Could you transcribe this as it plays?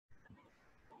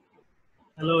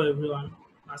Hello everyone.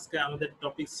 আজকে আমাদের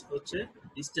topics হচ্ছে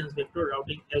distance vector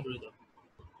routing algorithm.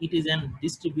 It is an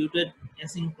distributed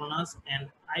asynchronous and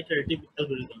iterative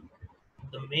algorithm.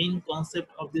 The main concept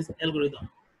of this algorithm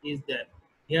is that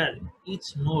here each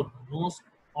node knows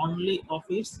only of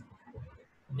its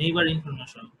neighbor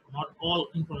information, not all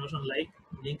information like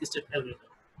linked state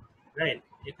algorithm. Right?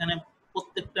 এখানে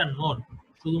প্রত্যেকটা node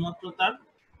শুধুমাত্র তার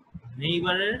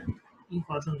নেইবারের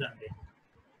information জানবে।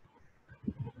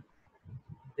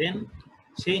 দেন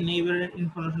সেই নেইবারের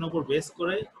information উপর base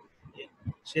করে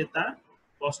সে তার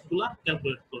কস্টগুলা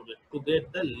calculate করবে to get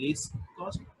the list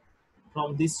cost from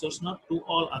this source node to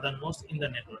all other nodes in the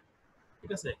network.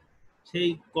 ঠিক আছে, সেই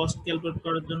কস্ট ক্যালকুলেট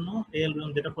করার জন্য এই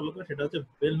অ্যালগরিদম যেটা ফলো করে সেটা হচ্ছে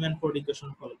বেলম্যান ফোর্ড ইকুয়েশন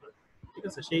ফলো করে। ঠিক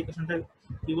আছে, সেই ইকুয়েশনটা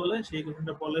কি বলে? সেই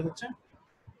ইকুয়েশনটা বলে হচ্ছে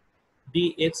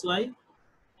dxy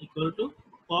equal to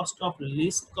cost of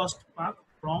least cost path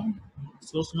from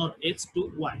source node x to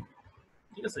y।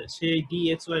 ঠিক আছে, সেই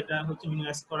dxy টা হচ্ছে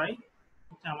মিনিমাইজ করাই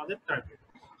হচ্ছে আমাদের টার্গেট।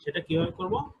 সেটা কিভাবে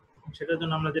করব? সেটার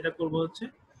জন্য আমরা যেটা করব হচ্ছে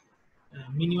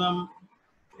মিনিমাম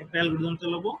একটা অ্যালগরিদম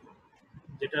চালাবো,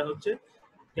 যেটা হচ্ছে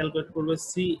ক্যালকুলেট করবে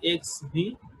cxv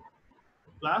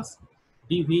প্লাস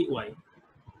dvy।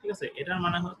 ঠিক আছে, এটার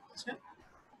মানে হচ্ছে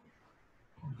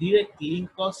direct link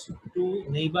cost to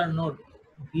neighbor node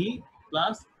v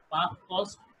plus path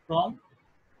cost from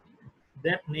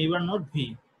that neighbor node v।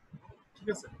 ঠিক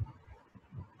আছে,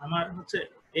 আমার হচ্ছে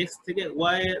x থেকে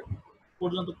y এর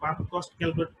পর্যন্ত পাথ কস্ট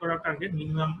ক্যালকুলেট করা টার্গেট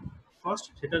মিনিমাম কস্ট।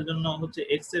 সেটার জন্য হচ্ছে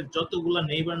x এর যতগুলা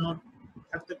নেইবার নোড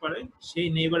থাকতে পারে সেই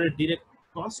নেইবারের ডাইরেক্ট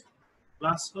কস্ট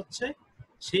প্লাস হচ্ছে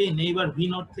সেই নেইবার v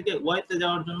নোড থেকে y তে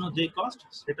যাওয়ার জন্য যে কস্ট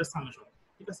সেটা সামেশন।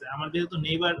 ঠিক আছে, আমার যেহেতু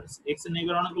নেইবার x এর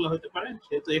নেইবার অনেকগুলো হতে পারে,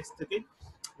 সেহেতু x থেকে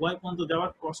y পর্যন্ত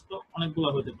যাওয়ার কষ্ট অনেকগুলো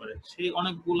হতে পারে। সেই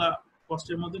অনেকগুলা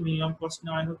কস্টের মধ্যে মিনিমাম কস্ট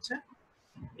নেওয়াই হচ্ছে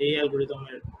এই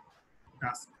অ্যালগরিদমের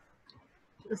টাস্ক।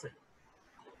 ঠিক আছে,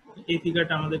 এই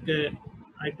ফিগারটা আমাদেরকে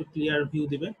আরেকটু ক্লিয়ার ভিউ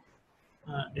দিবে।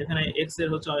 এখানে এক্স এর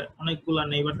হচ্ছে অনেকগুলা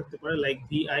নেইবার থাকতে পারে like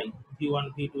vi, v1,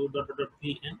 v2 dot dot dot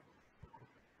vn।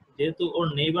 যেহেতু ওর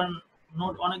নেইবার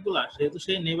নোড অনেকগুলা, সেহেতু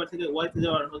সেই নেইবার থেকে ওয়াই তে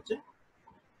যাওয়ার হচ্ছে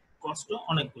কষ্ট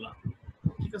অনেকগুলা।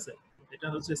 ঠিক আছে, এটা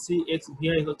হচ্ছে cxvi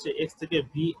হচ্ছে এক্স থেকে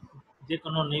ভি যে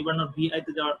কোনো নেইবার নোড vi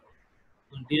তে যাওয়ার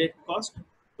ডাইরেক্ট কস্ট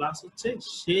প্লাস হচ্ছে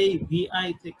সেই vi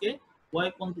থেকে ওয়াই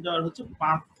পর্যন্ত যাওয়ার হচ্ছে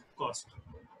পাথ কস্ট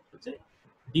হচ্ছে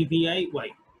dvi/y।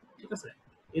 ঠিক আছে,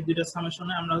 এই দুইটা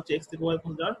সামেশনে আমরা হচ্ছে x থেকে y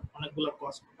পর্যন্ত যাওয়ার অনেকগুলো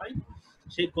কস্ট পাই।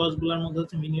 সেই কস্টগুলোর মধ্যে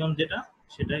হচ্ছে মিনিমাম যেটা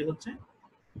সেটাই হচ্ছে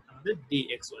আমাদের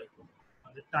dxy,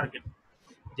 আমাদের টার্গেট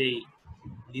যেই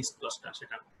লিস্ট কস্টটা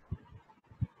সেটা।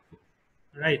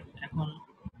 রাইট, এখন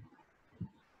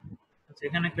আচ্ছা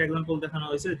এখানে একটা एग्जांपल দেখানো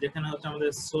হয়েছে যেখানে হচ্ছে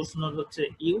আমাদের সোর্স নোড হচ্ছে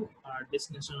u আর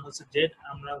ডেস্টিনেশন হচ্ছে z।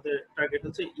 আমাদের টার্গেট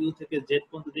হচ্ছে u থেকে z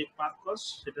পর্যন্ত যে পাথ কস্ট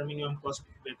সেটা মিনিমাম কস্ট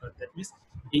বের করতে, that means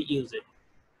duz।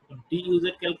 duz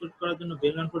calculate করার জন্য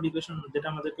বেলম্যান ফোর্ড ইকুয়েশন যেটা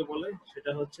আমাদেরকে বলে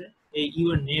সেটা হচ্ছে এই u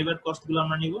এর নেইবার কস্ট গুলো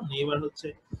আমরা নিব। নেইবার হচ্ছে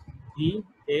v,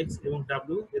 x এবং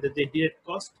w, এদের যে ডাইরেক্ট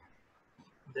কস্ট,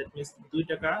 দ্যাট মিন্স 2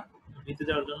 টাকা v তে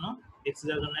যাওয়ার জন্য, x এ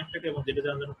যাওয়ার জন্য 1 টাকা এবং z এ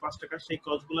যাওয়ার জন্য 5 টাকা, সেই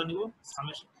কস্ট গুলো নিব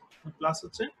সামেশন প্লাস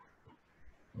হচ্ছে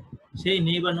সেই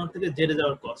নেইবার নোড থেকে z এ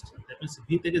যাওয়ার কস্ট, দ্যাট মিন্স v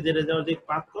থেকে z এ যাওয়ার যে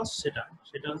পাথ কস্ট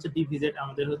সেটা হচ্ছে dvz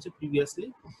আমাদের হচ্ছে প্রিভিয়াসলি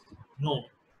নোন।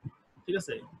 ঠিক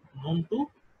আছে, known to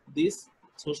this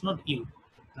source node u।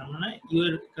 তার মানে u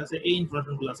এর কাছে এই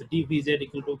ইনফরমেশন গুলো আছে dvz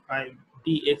equal to 5,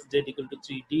 dxz equal to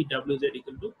 3, dwz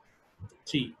equal to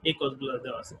 3, এই কস্ট গুলো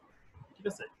দেওয়া আছে। ঠিক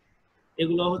আছে,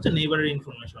 এগুলো হচ্ছে নেইবারের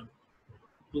information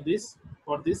to this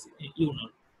for this u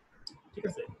node. ঠিক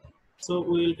আছে, so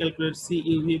we will calculate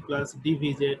cuv plus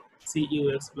dvz,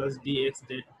 cux plus dxz,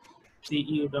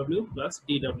 cuw plus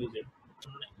dwz।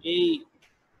 মানে এই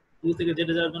u থেকে z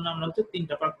এ যাওয়ার জন্য আমরা হচ্ছে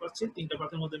তিনটা পাথ পাচ্ছি। তিনটা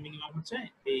পাথের মধ্যে মিনিমাম হচ্ছে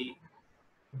এই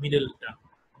মিডলটা,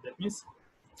 that means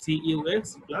cux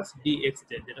plus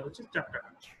dxz, যেটা হচ্ছে 4 টাকা।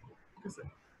 ঠিক আছে,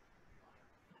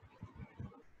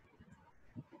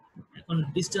 এখন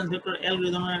ডিসটেন্স ভেক্টর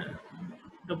অ্যালগরিদমের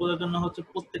এটা বোঝার জন্য হচ্ছে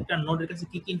প্রত্যেকটা নোডের কাছে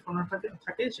কি কি ইনফরমেশন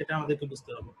থাকে সেটা আমাদেরকে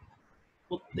বুঝতে হবে।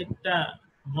 প্রত্যেকটা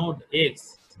নোড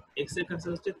এক্স এর কাছে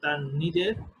হচ্ছে তার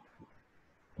নিজের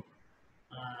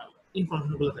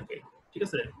ইনফরমেশন গুলো থাকে। ঠিক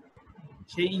আছে,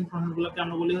 সেই ইনফরমেশন গুলোকে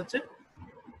আমরা বলি হচ্ছে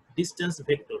distance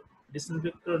vector. Distance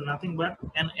vector nothing but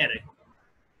an array.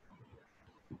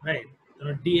 Right,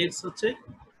 dx হচ্ছে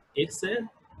x এর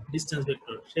ডিসটেন্স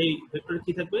ভেক্টর। সেই ভেক্টরে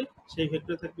কি থাকবে? সেই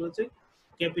ভেক্টরে থাকবে হচ্ছে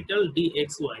ক্যাপিটাল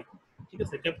dxy। ঠিক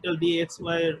আছে, ক্যাপিটাল dxy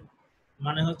এর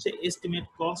মানে হচ্ছে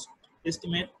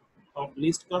estimate of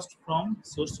list cost from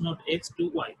source node x two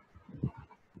y।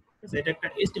 ঠিক আছে, এটা একটা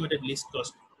estimated list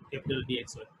cost capital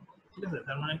dxy। ঠিক আছে,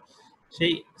 তার মানে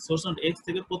সেই সোর্স নোড x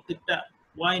থেকে প্রত্যেকটা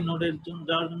y নোডের জন্য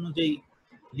যাওয়ার জন্য যেই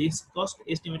list cost,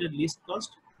 estimated list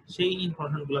cost, সেই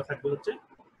ইনফরমেশনগুলো থাকবে হচ্ছে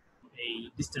এই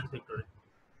distance ভেক্টরে।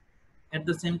 At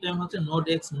the same time হচ্ছে node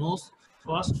x নোস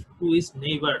first two is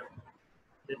neighbour,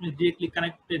 that means directly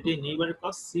connected যে নেইবারের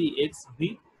কস্ট সি এক্স ভি,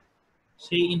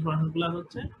 সেই ইনফরমেশনগুলো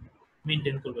হচ্ছে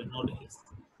মেইনটেইন করবে node x.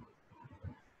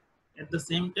 at the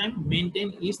same time maintain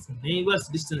its neighbors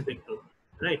distance vector,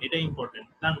 right, এটা important.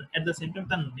 কারণ at the same time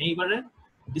তার নেইবারের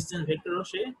distance ভেক্টরও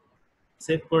সে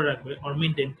save করে রাখবে or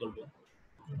মেইনটেইন করবে।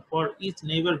 for each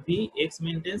neighbor v x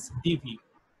maintains dv,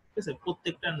 ঠিক আছে,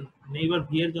 প্রত্যেকটা নেইবার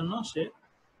v এর জন্য সে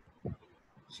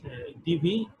dv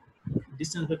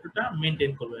ডিসটেন্স ভেক্টরটা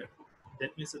মেইনটেইন করবে।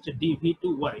 দ্যাট মিন্স হচ্ছে dv টু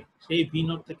y, সেই v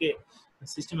নোড থেকে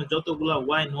সিস্টেমে যতগুলা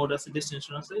y নোড আছে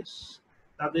ডেস্টিনেশন আছে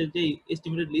তাদের যে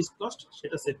এস্টিমেটেড লিস্ট কস্ট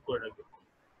সেটা সেট করে রাখবে,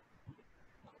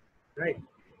 রাইট।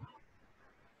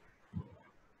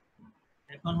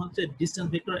 এখন হচ্ছে ডিসটেন্স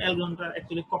ভেক্টর অ্যালগরিদমটা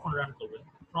অ্যাকচুয়ালি কখন রান করবে?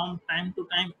 From time to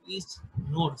time each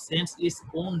node sends its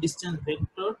own distance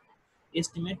vector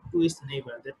estimate to its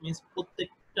neighbour, that means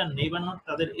প্রত্যেকটা নেইবার নোড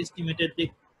তাদের এস্টিমেটেড যে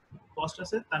কস্ট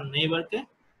আছে তার নেইবারকে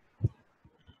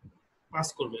পাস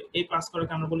করবে। এই পাস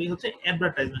করাকে আমরা বলি হচ্ছে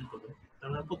অ্যাডভার্টাইজমেন্ট করবে। তার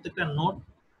মানে প্রত্যেকটা নোড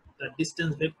তার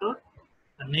ডিসটেন্স ভেক্টর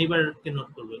তার নেইবারকে নোট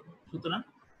করবে। সুতরাং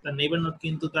তার নেইবার নোড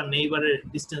কিন্তু তার নেইবারের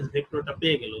ডিসটেন্স ভেক্টরটা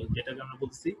পেয়ে গেল, যেটাকে আমরা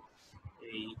বলছি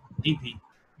এই ডিভি,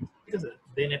 ঠিক আছে।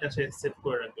 দেন এটা সে সেট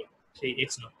করে রাখবে সেই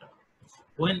x নোডটা।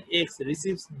 when x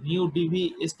receives new dv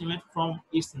estimate from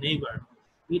its neighbor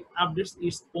it updates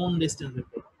its own distance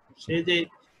vector, সে যে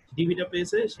ডিভিটা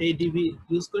পেয়েছে সেই ডিভি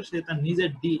ইউজ করে সে তার নিজের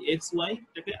dxy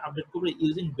টাকে আপডেট করবে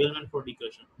ইউজিং বেলম্যানফোর্ড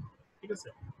ইকুয়েশন, ঠিক আছে।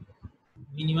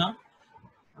 Minimum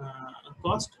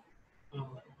cost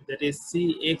that is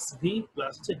cxv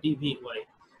plus dvy,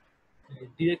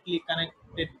 directly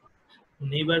connected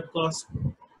neighbor cost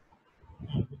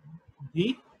v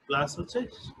plus হচ্ছে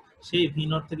সেই ভি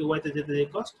নট থেকে ওয়াই তে যেতে যে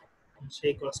কস্ট,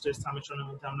 সেই কস্টের সামেশনের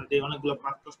মধ্যে আমরা যে অনেকগুলো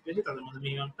পাথ কস্ট পেয়েছি তাদের মধ্যে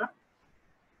মিনিমামটা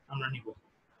আমরা নিব।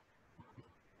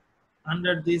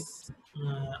 Under this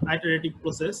iterative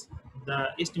process the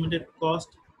estimated cost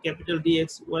capital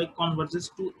dxy converges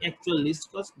to actual list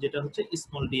cost, যেটা হচ্ছে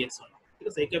small dxy, ঠিক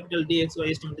আছে। এই ক্যাপিটাল dxy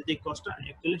এস্টিমেটেড যে কস্টটা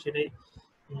অ্যাকচুয়ালি সেটাই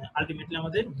আলটিমেটলি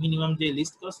আমাদের মিনিমাম যে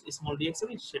লিস্ট কস্ট স্মল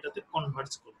dxy সেটাতে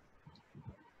কনভার্জ করবে,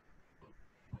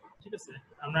 ঠিক আছে।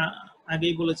 আমরা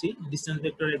আগেই বলেছি ডিসটেন্স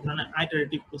ভেক্টর এক ধরনের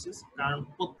আইটারেটিভ প্রসেস, কারণ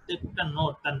প্রত্যেকটা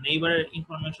নোড তার নেইবারের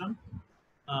ইনফরমেশন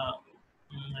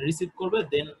রিসিভ করবে,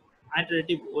 দেন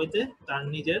আইটারেটিভ ওয়েতে তার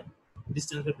নিজের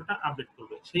ডিসটেন্স ভেক্টরটা আপডেট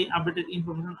করবে। সেই আপডেটেড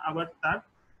ইনফরমেশন আবার তার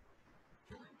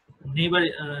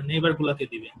নেইবারগুলোকে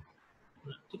দিবে,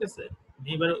 ঠিক আছে।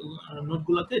 নেইবার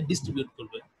নোডগুলোকে ডিস্ট্রিবিউট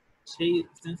করবে। সেই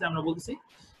সেন্সে আমরা বলতেছি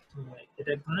এটা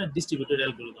এক ধরনের ডিস্ট্রিবিউটেড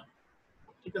অ্যালগরিদম,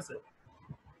 ঠিক আছে।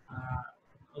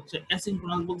 হচ্ছে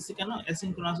অ্যাসিনক্রোনাস বলছি কেন?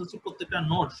 অ্যাসিনক্রোনাস হচ্ছে প্রত্যেকটা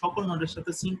নোড সকল নোডের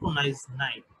সাথে সিনক্রোনাইজ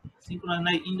নাই। সিনক্রোনাইজ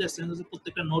নাই ইন দ্য সেন্স হচ্ছে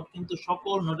প্রত্যেকটা নোড কিন্তু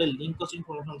সকল নোডের লিংক কস্ট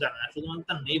ইনফরমেশন জানে না, শুধুমাত্র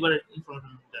তার নেইবারের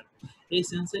ইনফরমেশন জানে। এই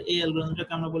সেন্সে এই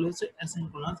অ্যালগরিদমটাকে আমরা বলি হচ্ছে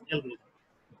অ্যাসিনক্রোনাস অ্যালগরিদম,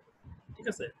 ঠিক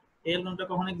আছে। এই অ্যালগরিদমটা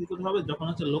কখন এক্সিকিউট হবে? যখন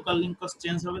হচ্ছে লোকাল লিংক কস্ট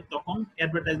চেঞ্জ হবে তখন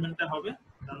অ্যাডভার্টাইজমেন্টটা হবে,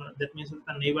 দ্যাট মিন্স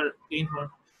তার নেইবারকে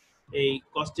এই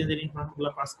কস্ট চেঞ্জের ইনফরমেশনগুলো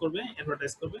পাস করবে,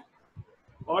 অ্যাডভার্টাইজ করবে।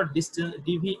 or distance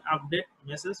dv update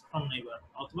message from neighbor,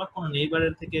 অথবা কোন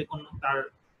নেইবারের থেকে কোন তার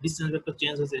ডিসটেন্স ভেক্টর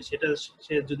চেঞ্জ হয়েছে সেটা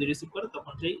সে যদি রিসিভ করে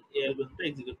তখন সেই অ্যালগরিদমটা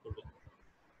এক্সিকিউট করবে,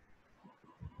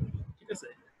 ঠিক আছে।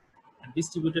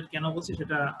 ডিস্ট্রিবিউটেড কেন বলছি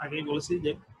সেটা আগেই বলেছি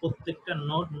যে প্রত্যেকটা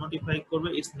নোড নোটিফাই করবে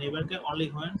it's নেইবারকে only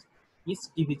when it's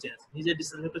DV change, নিজের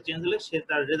ডিসটেন্স ভেক্টর চেঞ্জ হলে সে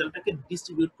তার রেজাল্টটাকে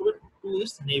ডিস্ট্রিবিউট করবে টু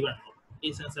ইটস নেইবার নোড।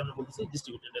 এই সেন্সে আমরা বলতেছি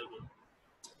ডিস্ট্রিবিউটেড অ্যালগরিদম।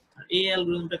 আর এই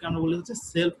অ্যালগরিদমটাকে আমরা বলি হচ্ছে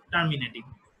সেলফ টার্মিনেটিং,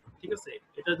 ঠিক আছে।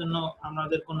 এটার জন্য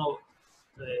আমাদের কোনো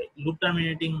লুপ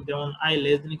টার্মিনেটিং যেমন i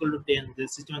less than equal to 10, যে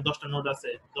সিস্টেমে 10টা নোড আছে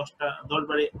 10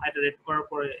 বারে আইটারেট করার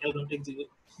পরে অ্যালগরিদমটা এক্সিকিউট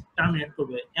টার্মিনেট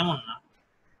করবে এমন না,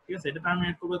 ঠিক আছে। এটা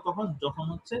টার্মিনেট করবে কখন? যখন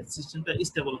হচ্ছে সিস্টেমটা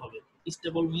স্টেবল হবে।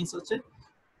 স্টেবল মিন্স হচ্ছে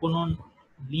কোনো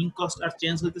লিংক কস্ট আর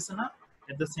চেঞ্জ হইতেছে না,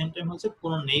 এট দ্য সেম টাইম হচ্ছে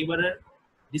কোনো নেইবারের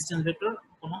ডিসটেন্স ভেক্টর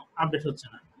কোনো আপডেট হচ্ছে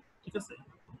না, ঠিক আছে,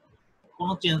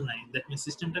 কোনো চেঞ্জ নাই, দ্যাট মিন্স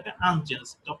সিস্টেমটাকে আনচেঞ্জ,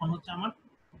 তখন হচ্ছে আমার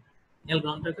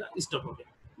অ্যালগরিদমটাকে স্টপ হবে।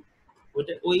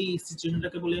 ওইটা ওই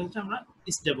সিচুয়েশনটাকে বলে হচ্ছে আমরা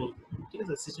স্টেবল, ঠিক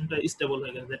আছে। সিস্টেমটা স্টেবল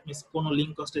হয়ে গেছে, দ্যাট মিন্স কোনো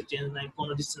লিংক কস্টের চেঞ্জ নাই,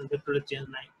 কোনো ডিসটেন্স ভেক্টরের চেঞ্জ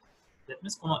নাই, দ্যাট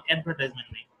মিন্স কোনো অ্যাডভার্টাইজমেন্ট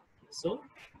নেই। So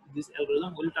this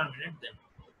algorithm will terminate দেন।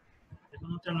 এখন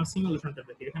হচ্ছে আমরা সিমুলেশনটা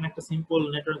দেখি। এখানে একটা সিম্পল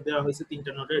নেটওয়ার্ক দেওয়া হয়েছে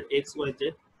তিনটা নোডের এক্স ওয়াই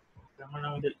জেড। তার মানে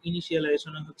আমাদের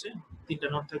ইনিশিয়ালাইজেশনে হচ্ছে তিনটা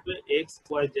নোড থাকবে এক্স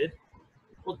ওয়াই জেড।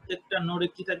 প্রত্যেকটা নোডে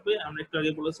কি থাকবে আমরা একটু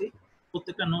আগে বলেছি,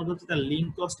 প্রত্যেকটা নোড হচ্ছে তার লিংক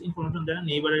কস্ট ইনফরমেশন জানে,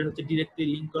 নেইবারের হচ্ছে ডিরেক্টলি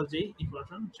লিংক কস্ট যেই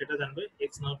ইনফরমেশন সেটা জানবে।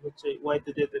 এক্স নোড হচ্ছে ওয়াই তে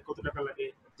যেতে কত টাকা লাগে,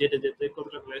 জেড এ যেতে কত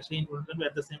টাকা লাগে সেই ইনফরমেশন জানবে।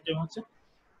 এট দ্য সেম টাইম হচ্ছে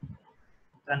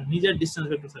তার নিজের ডিসটেন্স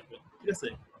ভেক্টর থাকবে, ঠিক আছে।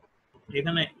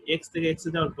 এখানে x থেকে x এ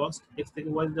যাওয়ার কস্ট, x থেকে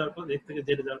y এ যাওয়ার কস্ট, x থেকে z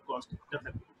এ যাওয়ার কস্ট এটা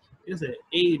থাকবে, ঠিক আছে।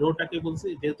 এই রোটাকে বলছি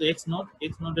যেহেতু x নট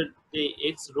এর যে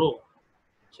x রো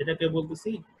সেটাকে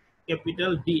বলতেছি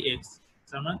ক্যাপিটাল dx,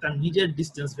 তার মানে তার নিজের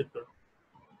ডিসটেন্স ভেক্টর,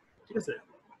 ঠিক আছে।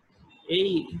 এই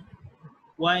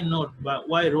y নট বা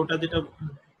y রোটা যেটা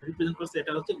রিপ্রেজেন্ট করছে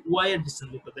এটা হচ্ছে y এর ডিসটেন্স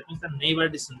ভেক্টর, দ্যাট মিন্স তার নেইবার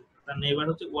ডিসটেন্স ভেক্টর, তার নেইবার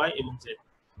হচ্ছে y এবং z।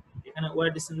 এখানে y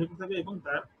এর ডিসটেন্স ভেক্টর থাকবে এবং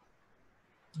তার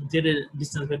z এর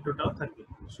ডিসটেন্স ভেক্টরটাও থাকবে।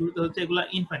 শুরুতে হচ্ছে এগুলা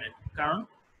ইনফাইনাইট, কারণ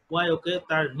y ওকে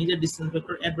তার নিজের ডিসটেন্স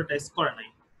ভেক্টর অ্যাডভার্টাইজ করে নাই,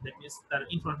 দ্যাট মিন্স তার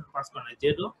ইনফরমেশন পাস করে নাই,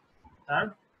 যেহেতু তার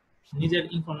নিজের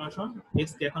ইনফরমেশন x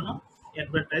কে এখনো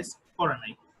অ্যাডভার্টাইজ করে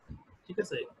নাই, ঠিক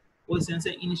আছে। ওই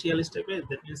সেন্সে ইনিশিয়াল স্টেপে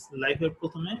দ্যাট মিন্স লাইফের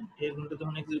প্রথমে এগুলোকে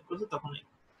যখন এক্সিকিউট করছে তখন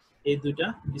এই দুইটা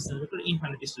ডিসটেন্স ভেক্টর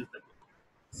ইনফাইনাইট স্টেজ থাকবে।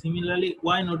 সিমিলারলি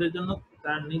y নোডের জন্য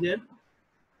তার নিজের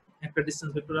একটা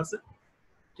ডিসটেন্স ভেক্টর আছে,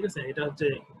 ঠিক আছে। এটা হচ্ছে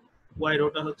y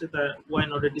রোটা হচ্ছে তার y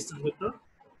নোডের ডিসটেন্স ভেক্টর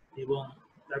এবং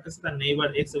তার কাছে তার নেইবার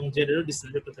x এবং z এর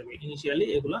ডিসটেন্স ভেক্টর থাকবে। ইনিশিয়ালি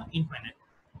এগুলা ইনফাইনাইট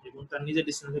এবং তার নিজের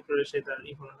ডিসটেন্স ভেক্টরে সে তার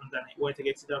ইনফরমেশন জানে y থেকে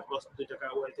x এ যাওয়ার কস্ট 2 টাকা,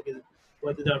 y থেকে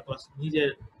y তে যাওয়ার কস্ট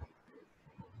নিজের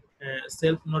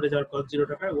সেলফ নোডে যাওয়ার কস্ট 0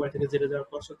 টাকা, y থেকে z এ যাওয়ার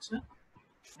কস্ট হচ্ছে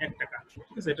 1 টাকা,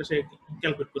 ঠিক আছে। এটা সে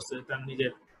ক্যালকুলেট করছে তার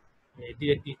নিজের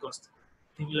ডিরেক্টলি কস্ট।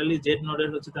 সিমিলারলি z নোডের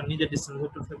হচ্ছে তার নিজের ডিসটেন্স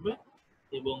ভেক্টর থাকবে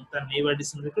এবং তার নেইবার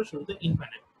ডিসটেন্স ভেক্টর শুরুতে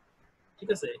ইনফাইনাইট, ঠিক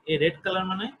আছে। এই রেড কালার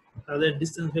মানে তাদের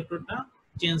ডিসটেন্স ভেক্টরটা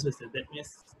চেঞ্জ হয়েছে, দ্যাট মিন্স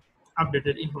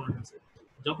আপডেটেড ইনফরমেশন।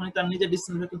 যখনই তার নিজের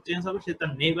ডিসটেন্স ভেক্টর চেঞ্জ হবে সে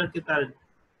তার নেইবারকে তার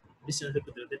ডিসটেন্স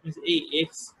ভেক্টর দেবে, দ্যাট মিন্স এই x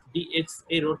dx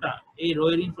এই রোটা এই রো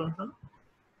এর ইনফরমেশন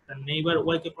তার নেইবার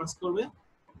y কে পাস করবে,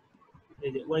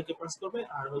 এই যে y কে পাস করবে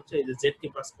আর হচ্ছে এই যে z কে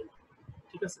পাস করবে,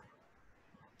 ঠিক আছে।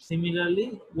 সিমিলারলি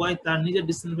y তার নিজের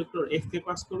ডিসটেন্স ভেক্টর x কে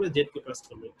পাস করবে, z কে পাস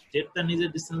করবে, z তার নিজের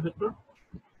ডিসটেন্স ভেক্টর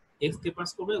x কে পাস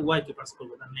করবে, y কে পাস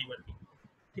করবে তার নেইবারকে,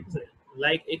 ঠিক আছে।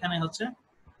 লাইক এখানে হচ্ছে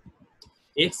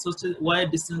x হচ্ছে y এর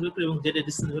ডিসটেন্স ভেক্টর এবং z এর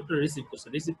ডিসটেন্স ভেক্টর রিসিভ করছে,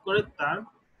 রিসিভ করে তার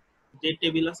যে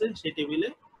টেবিল আছে সেই টেবিলে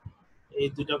এই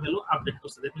দুটো ভ্যালু আপডেট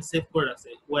করছে, দ্যাট মিন্স সেভ করে রাখছে।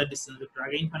 y এর ডিসটেন্স ভেক্টর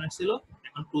আগে ইনফাইনাইট ছিল,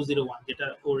 এখন 201 যেটা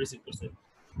ও রিসিভ করছে,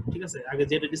 ঠিক আছে। আগে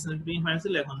z এর ডিসটেন্স ভেক্টর ইনফাইনাইট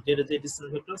ছিল, এখন z এর যে ডিসটেন্স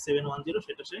ভেক্টর 710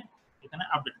 সেটা সে এখানে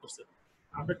আপডেট করছে।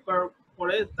 আপডেট করার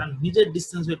পরে তার নিজের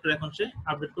ডিসটেন্স ভেক্টর এখন সে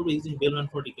আপডেট করবে ইউজিং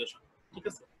বেলম্যানফোর্ড ইকুয়েশন, ঠিক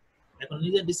আছে। এখন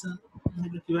নিজের ডিসটেন্স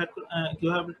ভেক্টর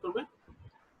কিভাবে আপডেট করবে,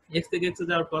 x থেকে x এ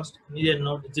যাওয়ার কস্ট নিজের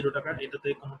নোড 0 টাকা, এটাতে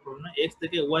কোনো প্রবলেম নাই। x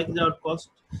থেকে y তে যাওয়ার কস্ট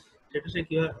সেটা সে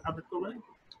কিভাবে আপডেট করবে,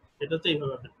 সেটা হচ্ছে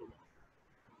এইভাবে আপডেট করবে।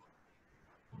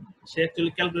 সে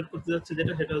অ্যাকচুয়ালি ক্যালকুলেট করতে যাচ্ছে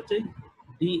যেটা, সেটা হচ্ছে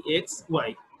dxy,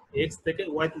 x থেকে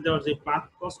y তে যাওয়ার যে পাথ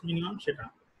কস্ট মিনিমাম সেটা।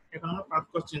 এখন আমরা পাথ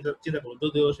কস্ট চিন্তা করব,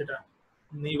 যদিও সেটা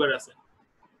নেইবার আছে,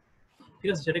 ঠিক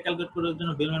আছে। সেটা ক্যালকুলেট করার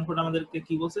জন্য বেলম্যানফোর্ড আমাদেরকে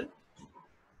কি বলছে,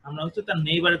 আমরা হচ্ছে তার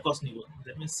নেইবারের কস্ট নিব,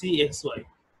 দ্যাট মিন্স cxy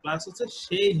প্লাস হচ্ছে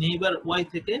সেই নেইবার y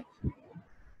থেকে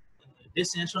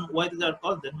ডেস্টিনেশন y তে যাওয়ার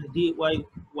কস্ট, দ্যাট মিন্স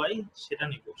dyy সেটা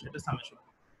নিব, সেটা সামেশন,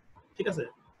 ঠিক আছে।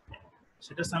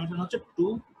 সেটা সামেশন হচ্ছে 2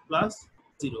 প্লাস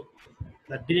 0।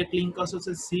 তার ডিরেক্ট লিংক কস্ট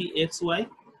হচ্ছে cxy,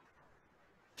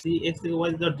 cx থেকে y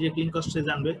তে ডিরেক্ট লিংক কস্ট সে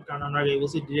জানবে, কারণ আমরা আগে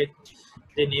বলছি ডিরেক্ট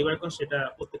যে নেইবার কস্ট সেটা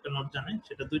প্রত্যেকটা নোড জানে,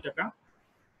 সেটা 2 টাকা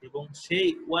এবং সেই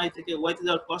y থেকে y তে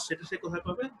যাওয়ার কস্ট সেটা সে কোথায়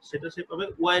পাবে, সেটা সে পাবে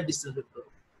y এর ডিসটেন্স ভেক্টর,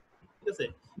 ঠিক আছে।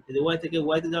 এই যে y থেকে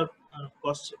y তে যাওয়ার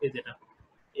কস্ট এই যেটা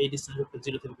এই ডিসটেন্স ভেক্টর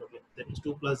 0 থেকে পাবে, দ্যাট মিন্স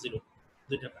 2 প্লাস 0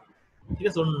 2 টাকা, ঠিক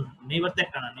আছে। ওর নেইবার তো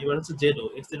একটা না, নেইবার হচ্ছে z,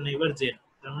 x এর নেইবার z,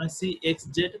 তার মানে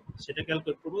cxz সেটা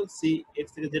ক্যালকুলেট করব। cx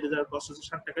থেকে z এ যাওয়ার কস্ট হচ্ছে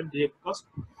 60 টাকা ডিরেক্ট কস্ট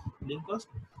লিংক কস্ট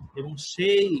এবং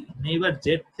সেই নেইবার z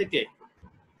থেকে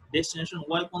ডেস্টিনেশন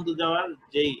y পর্যন্ত যাওয়ার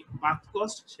যেই পাথ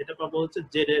কস্ট সেটা পাবো হচ্ছে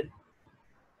z এর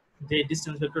যে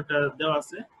ডিসটেন্স ভেক্টরটা দেওয়া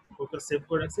আছে ওটা সেভ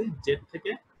করে রাখছি, z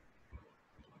থেকে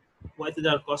y তে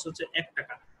যাওয়ার কস্ট হচ্ছে 1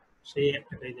 টাকা, সেই 1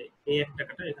 টাকাই যায়, এই 1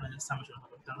 টাকাটা এখানে সামেশন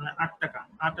হবে, তার মানে 8 টাকা।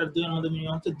 8 আর 2 এর মধ্যে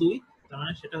মিনিমাম হচ্ছে 2, তার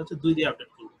মানে সেটা হচ্ছে 2 দিয়ে আপডেট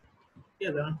করব, ঠিক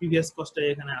আছে। কারণ প্রিভিয়াস কস্টটা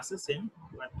এখানে আছে সেম,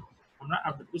 বাট আমরা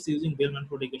আপডেট করছি ইউজিং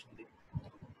বেলম্যানফোর্ড ইকুয়েশন দিয়ে,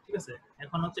 ঠিক আছে।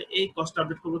 এখন হচ্ছে এই কস্ট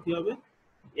আপডেট করব কিভাবে,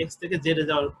 x থেকে z এ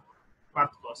যাওয়ার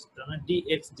পাথ কস্ট, তার মানে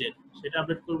dxz সেটা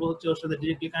আপডেট করব হচ্ছে ওর সাথে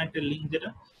ডিরেক্টলি কানেক্টেড লিংক যেটা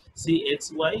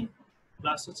cxy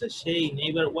প্লাস হচ্ছে সেই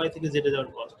নেইবার y থেকে z এ যাওয়ার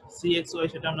কস্ট। cxy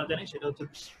সেটা আমরা জানি, সেটা হচ্ছে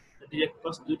ডিরেক্ট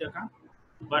কস্ট 2 টাকা,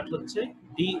 বাট হচ্ছে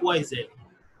dyz,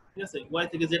 ঠিক আছে। y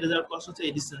থেকে z এ যাওয়ার কস্ট হচ্ছে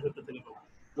এই ডিসটেন্স ভেক্টর থেকে পাবো,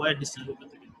 y এর ডিসটেন্স ভেক্টর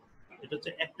থেকে, এটা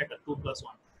হচ্ছে 1 টাকা 2 প্লাস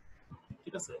 1,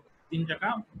 ঠিক আছে 3 টাকা।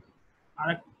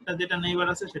 আরেকটা যেটা নেইবার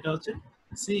আছে সেটা হচ্ছে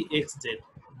cxz,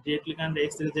 ডিরেক্টলি কানেক্টেড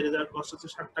x থেকে z এ যাওয়ার কস্ট হচ্ছে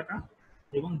 60 টাকা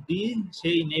এবং d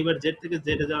সেই নেইবার z থেকে z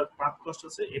এ যাওয়ার পাথ কস্ট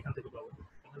হচ্ছে এখান থেকে পাবো,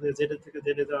 এখান থেকে z থেকে z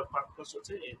এ যাওয়ার পাথ কস্ট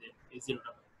হচ্ছে এই যে এই 0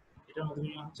 টাকা, এটার মধ্যে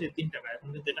মিনিমাম হচ্ছে 3 টাকা। এখন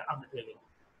কিন্তু এটা আপডেট হয়ে গেল,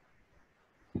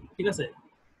 ঠিক আছে।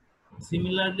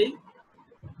 সিমিলারলি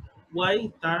y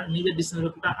তার নিজের ডিসটেন্স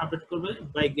ভেক্টরটা আপডেট করবে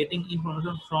by getting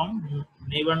information from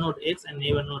neighbour node x and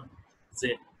neighbour node z,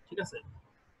 ঠিক আছে।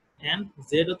 এন্ড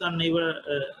z ও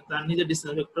তার নিজের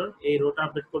ডিসটেন্স ভেক্টর এই রোটা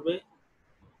আপডেট করবে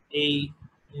এই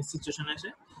সিচুয়েশনে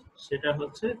এসে, সেটা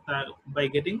হচ্ছে তার by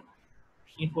getting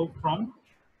info from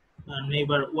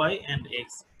neighbour y and x,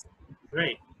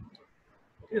 right.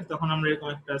 ঠিক আছে, তখন আমরা এরকম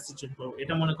একটা সিচুয়েশন পাবো।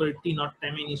 এটা মনে করি টি নট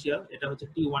টাইম ইনিশিয়াল, এটা হচ্ছে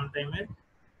টি ওয়ান টাইমের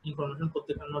ইনফরমেশন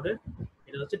প্রত্যেকটা নোডের,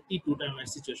 এটা হচ্ছে টি টু টাইমের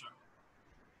সিচুয়েশন,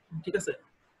 ঠিক আছে।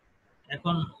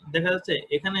 এখন দেখা যাচ্ছে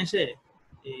এখানে এসে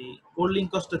এই ওর লিঙ্ক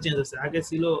কস্টটা চেঞ্জ হচ্ছে, আগে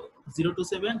ছিল 0 to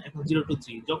 7, এখন 0 to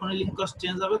 3। যখনই লিঙ্ক কস্ট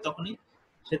চেঞ্জ হবে তখনই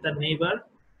সে তার নেইবার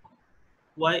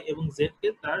y এবং z কে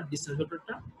তার ডিসটেন্স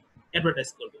ভেক্টরটা অ্যাডভার্টাইজ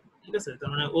করবে, ঠিক আছে। তার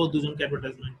মানে ও দুজনকে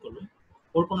অ্যাডভার্টাইজমেন্ট করবে,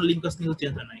 ওর কোনো লিঙ্ক কস্ট কিন্তু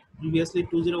চেঞ্জ হয় নাই। প্রিভিয়াসলি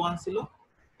 201 ছিল,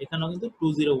 এখানেও কিন্তু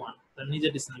 201 তার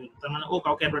নিজের ডিসটেন্স ভেক্টর, তার মানে ও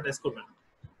কাউকে অ্যাডভার্টাইজ করবে না।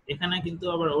 এখানে কিন্তু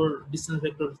আবার ওর ডিসটেন্স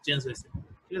ভেক্টর চেঞ্জ হয়েছে,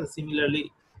 ঠিক আছে। সিমিলারলি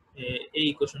এই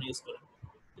ইকুয়েশন ইউজ করে,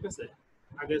 ঠিক আছে।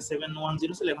 আগে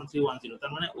 710 ছিল, এখন 310,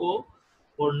 তার মানে ও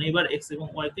ওর নেইবার x এবং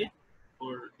y কে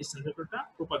ওর ডিসটেন্স ভেক্টরটা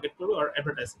প্রপাগেট করবে আর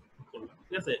অ্যাডভার্টাইজ করবে,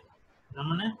 ঠিক আছে। তার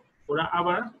মানে ওরা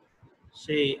আবার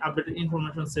সেই আপডেটেড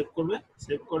ইনফরমেশন সেভ করবে,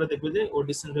 সেভ করে দেখবে যে ওর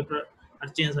ডিসটেন্স ভেক্টর আর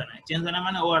চেঞ্জ হয় না, চেঞ্জ হয় না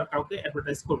মানে ও আর কাউকে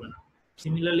অ্যাডভার্টাইজ করবে না।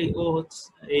 সিমিলারলি ও হচ্ছে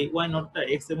এই y নোডটা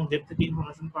x এবং z থেকে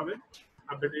ইনফরমেশন পাবে,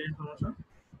 আপডেটেড ইনফরমেশন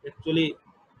অ্যাকচুয়ালি,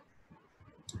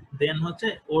 দেন হচ্ছে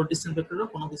ওর ডিসটেন্স ভেক্টরও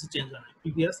কোনো কিছু চেঞ্জ হয় না,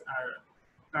 প্রিভিয়াস আর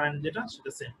কারেন্ট যেটা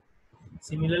সেটা সেম।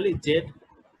 সিমিলারলি z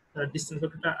তার ডিসটেন্স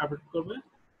ভেক্টরটা আপডেট করবে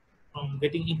ফ্রম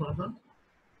গেটিং ইনফরমেশন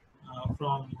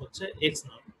ফ্রম হচ্ছে x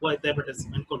নোড, y তে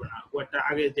অ্যাডভার্টাইজমেন্ট করবে না, ওটা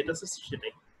আগে যেটা আছে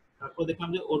সেটাই। তারপর দেখলাম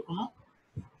যে ওর কোনো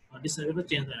ডিসটেন্স ভেক্টর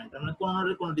চেঞ্জ হয় না, তার মানে কোনো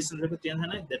নোডের কোনো ডিসটেন্স ভেক্টর চেঞ্জ হয়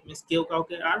না, দ্যাট মিন্স কেউ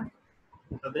কাউকে আর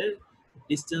তাদের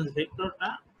ডিসটেন্স ভেক্টরটা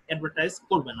অ্যাডভার্টাইজ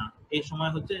করবে না। এই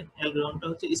সময় হচ্ছে অ্যালগরিদমটা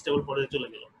হচ্ছে স্টেবল পর্যায়ে চলে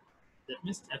গেল, দ্যাট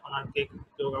মিন্স এখন আর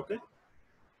কেউ কাউকে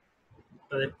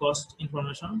তাদের কস্ট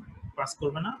ইনফরমেশন পাস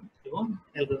করবে না এবং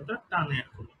অ্যালগরিদমটা টার্মিনেট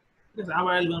করবে, ঠিক আছে।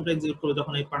 আবার অ্যালগরিদমটা এক্সিকিউট করবে,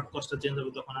 যখন এই পাথ কস্টটা চেঞ্জ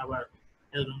হবে তখন আবার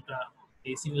অ্যালগরিদমটা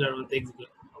এই সিমিলার ওয়েতে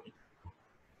এক্সিকিউট হবে,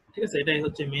 ঠিক আছে। এটাই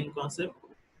হচ্ছে মেইন কনসেপ্ট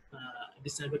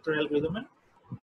ডিসটেন্স ভেক্টর অ্যালগরিদমের।